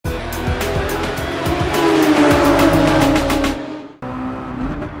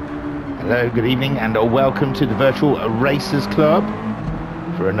Hello, good evening, and welcome to the Virtual Racers Club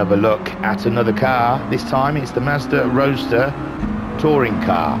for another look at another car. This time it's the Mazda Roadster touring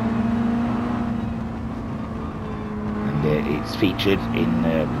car, and it's featured in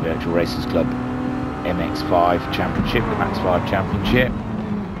the Virtual Racers Club MX5 Championship, the Max 5 Championship.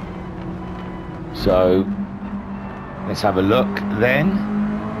 So let's have a look then.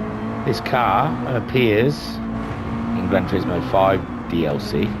 This car appears in Gran Turismo 5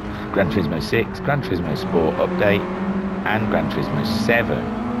 DLC, Gran Turismo 6, Gran Turismo Sport Update, and Gran Turismo 7.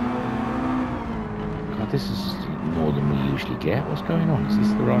 God, this is more than we usually get. What's going on? Is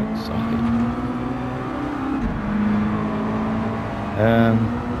this the right side?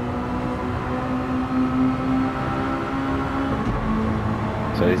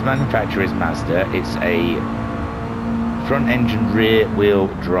 So this manufacturer is Mazda. It's a front engine rear wheel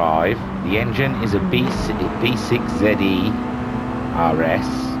drive. The engine is a B6ZE RS.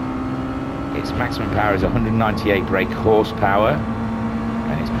 Its maximum power is 198 brake horsepower,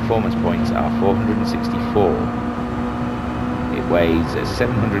 and its performance points are 464. It weighs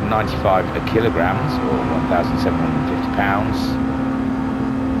 795 kilograms, or 1,750 pounds.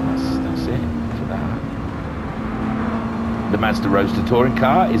 That's it for that. The Mazda Roadster touring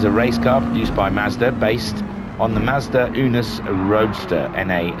car is a race car produced by Mazda, based on the Mazda Unus Roadster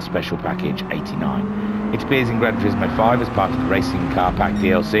NA Special Package 89. It appears in Gran Turismo 5 as part of the Racing Car Pack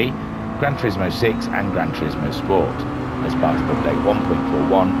DLC, Gran Turismo 6 and Gran Turismo Sport as part of Update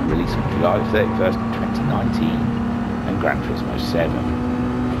 1.41, released on July 31st, 2019, and Gran Turismo 7.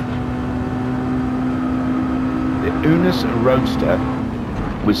 The Unus Roadster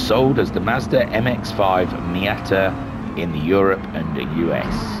was sold as the Mazda MX-5 Miata in Europe and the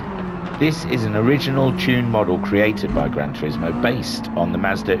US. This is an original tune model created by Gran Turismo based on the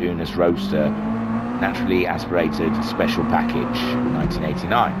Mazda Unus Roadster naturally aspirated special package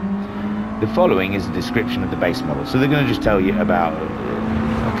 1989. The following is a description of the base model. So they're going to just tell you about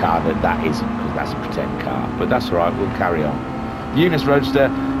a car that isn't, because that's a pretend car, but that's alright, we'll carry on. The Unus Roadster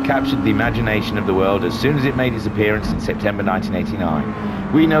captured the imagination of the world as soon as it made its appearance in September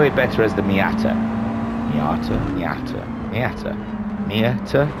 1989. We know it better as the Miata.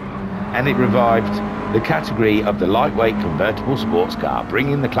 Miata, and it revived the category of the lightweight convertible sports car,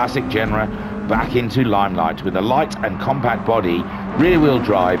 bringing the classic genre back into limelight with a light and compact body, rear-wheel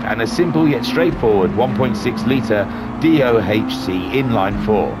drive, and a simple yet straightforward 1.6 litre DOHC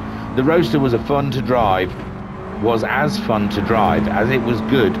inline-4. The Roadster was as fun to drive as it was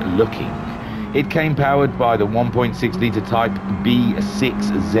good looking. It came powered by the 1.6 litre Type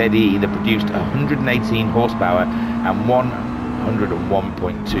B6ZE that produced 118 horsepower and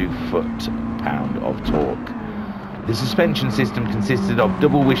 101.2 foot-pound of torque. The suspension system consisted of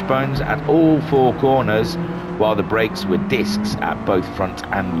double wishbones at all four corners, while the brakes were discs at both front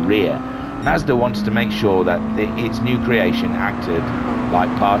and rear. Mazda wants to make sure that its new creation acted like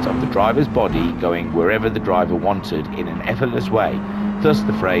part of the driver's body, going wherever the driver wanted in an effortless way. Thus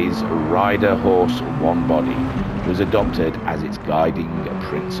the phrase "rider, horse, one body" was adopted as its guiding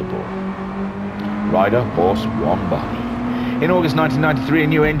principle. Rider, horse, one body. In August 1993, a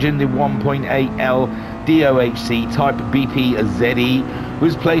new engine, the 1.8L DOHC Type BP-ZE,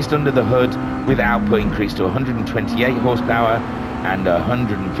 was placed under the hood, with output increased to 128 horsepower and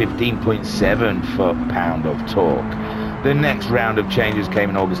 115.7 foot-pound of torque. The next round of changes came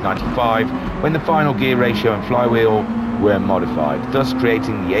in August 95, when the final gear ratio and flywheel were modified, thus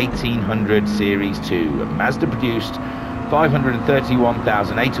creating the 1800 Series 2. Mazda produced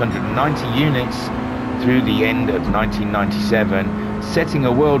 531,890 units through the end of 1997, setting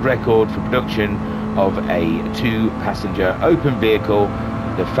a world record for production of a two-passenger open vehicle,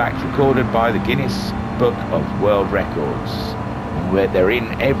 the fact recorded by the Guinness Book of World Records, where they're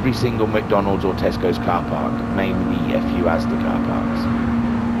in every single McDonald's or Tesco's car park, mainly a few Asda car parks.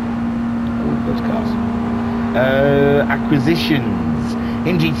 All of those cars. Acquisitions.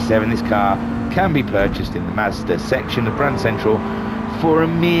 In GT7, this car can be purchased in the Mazda section of Brand Central for a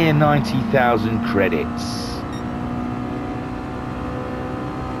mere 90,000 credits.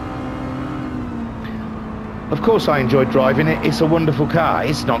 Of course I enjoyed driving it. It's a wonderful car.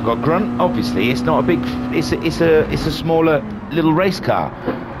 It's not got grunt, obviously. It's not a big, it's a smaller little race car.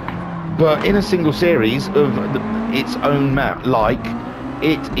 But in a single series of its own map,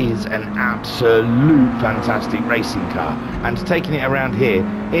 it is an absolute fantastic racing car. And taking it around here,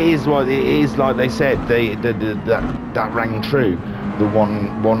 it is what it is, like they said, that rang true. The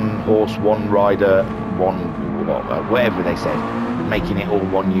one horse, one rider, whatever they said, making it all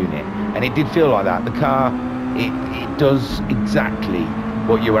one unit. And it did feel like that. The car, it does exactly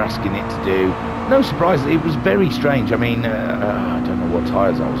what you were asking it to do. no surprise. It was very strange. I mean, I don't know what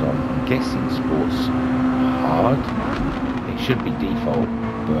tyres I was on. I'm guessing sports hard. It should be default,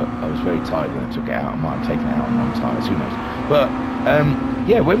 but I was very tired when I took it out. I might have taken it out on wrong tyres, who knows. But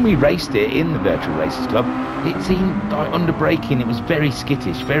yeah, when we raced it in the Virtual Racers Club, it seemed like under braking, it was very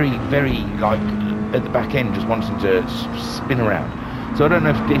skittish, very, very like at the back end, just wanting to spin around. So I don't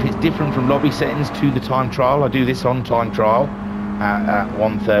know if it's different from lobby settings to the time trial. I do this on time trial at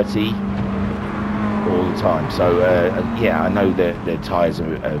 1:30 all the time. So yeah, I know that the tyres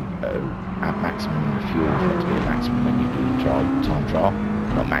are at maximum fuel, effectively at maximum when you do the time trial.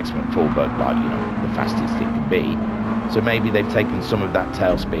 Not maximum full, but like, you know, the fastest it can be. So maybe they've taken some of that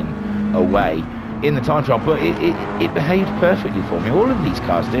tailspin away in the time trial, but it behaved perfectly for me. All of these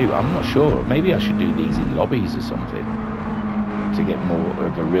cars do. I'm not sure. Maybe I should do these in lobbies or something to get more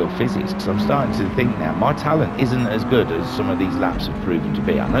of a real physics, because I'm starting to think now my talent isn't as good as some of these laps have proven to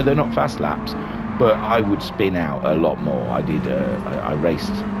be. I know they're not fast laps, but I would spin out a lot more. I did. I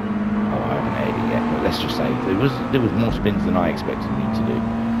raced. Oh, I haven't aired it yet, but let's just say there was more spins than I expected me to do.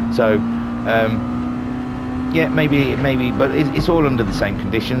 So yeah, maybe, but it's all under the same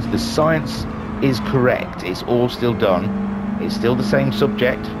conditions. The science is correct. It's all still done. It's still the same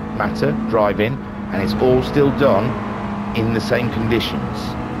subject matter, driving, and it's all still done in the same conditions.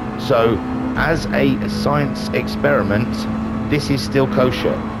 So as a science experiment, this is still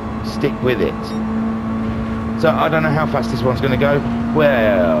kosher. Stick with it. So I don't know how fast this one's going to go.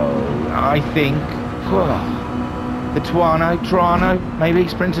 Well, I think the Tuono, maybe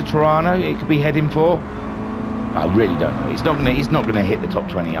Sprinter Tuono, it could be heading for. I really don't know. It's not gonna hit the top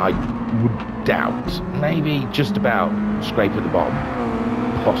 20. I would doubt. Maybe just about scrape at the bottom,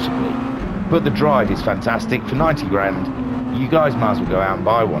 possibly. But the drive is fantastic. For 90 grand, you guys might as well go out and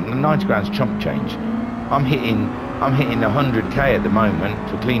buy one. The 90 grand's chump change. I'm hitting 100k at the moment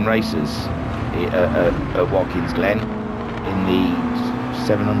for clean races at Watkins Glen in the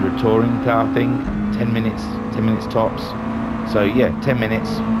 700 touring car thing. 10 minutes tops. So yeah, 10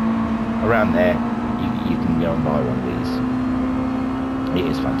 minutes around there. You can go and buy one of these. It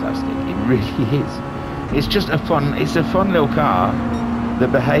is fantastic. It really is. It's just a fun little car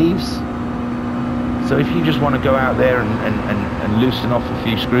that behaves. So if you just want to go out there and loosen off a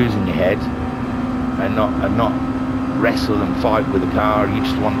few screws in your head and not wrestle and fight with the car, you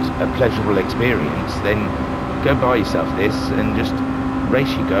just want a pleasurable experience, then go buy yourself this and just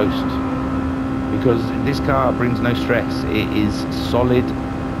race your Ghost. Because this car brings no stress. It is solid.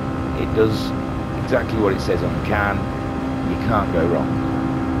 It does exactly what it says on the can. You can't go wrong.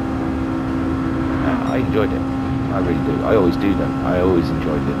 I enjoyed it. I really do. I always do though. I always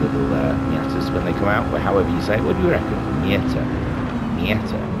enjoy the little Miatas when they come out, or however you say it. What do you reckon? Miata.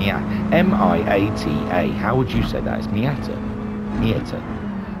 M-I-A-T-A. How would you say that? It's Miata.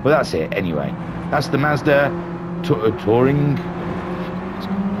 Well, that's it. Anyway, that's the Mazda touring.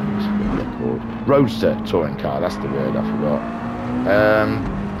 Roadster touring car. That's the word. I forgot.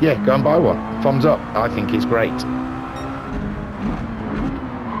 Yeah, go and buy one. Thumbs up. I think it's great.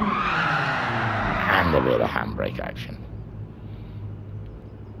 And a bit of handbrake action.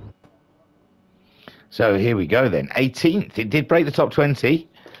 So here we go then. 18th. It did break the top 20.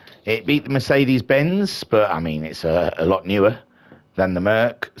 It beat the Mercedes-Benz, but I mean, it's a lot newer than the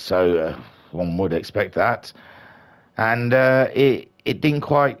Merc, so one would expect that. And it didn't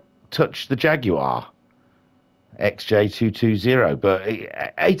quite touch the Jaguar XJ220, but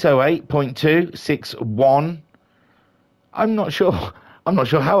 808.261. I'm not sure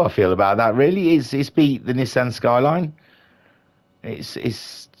how I feel about that, really. It's beat the Nissan Skyline.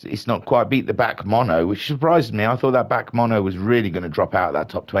 It's not quite beat the back mono, which surprised me. I thought that back mono was really going to drop out of that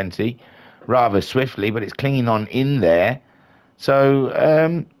top 20 rather swiftly, but it's clinging on in there. So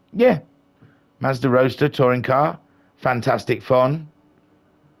yeah, Mazda Roadster touring car, fantastic fun.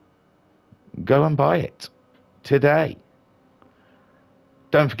 Go and buy it today.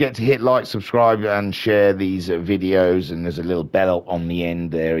 Don't forget to hit like, subscribe, and share these videos. And there's a little bell on the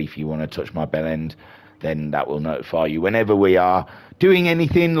end there. If you want to touch my bell end, then that will notify you whenever we are doing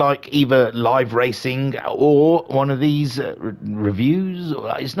anything like either live racing or one of these reviews.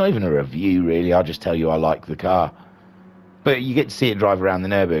 It's not even a review, really. I'll just tell you I like the car. But you get to see it drive around the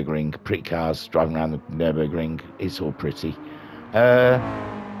Nürburgring. Pretty cars driving around the Nürburgring. It's all pretty.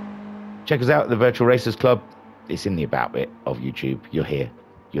 Check us out at the Virtual Racers Club. It's in the about bit of YouTube. You're here.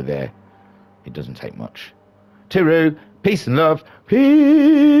 You're there. It doesn't take much. Tiru, peace and love.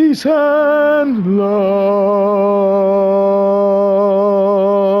 Peace and love.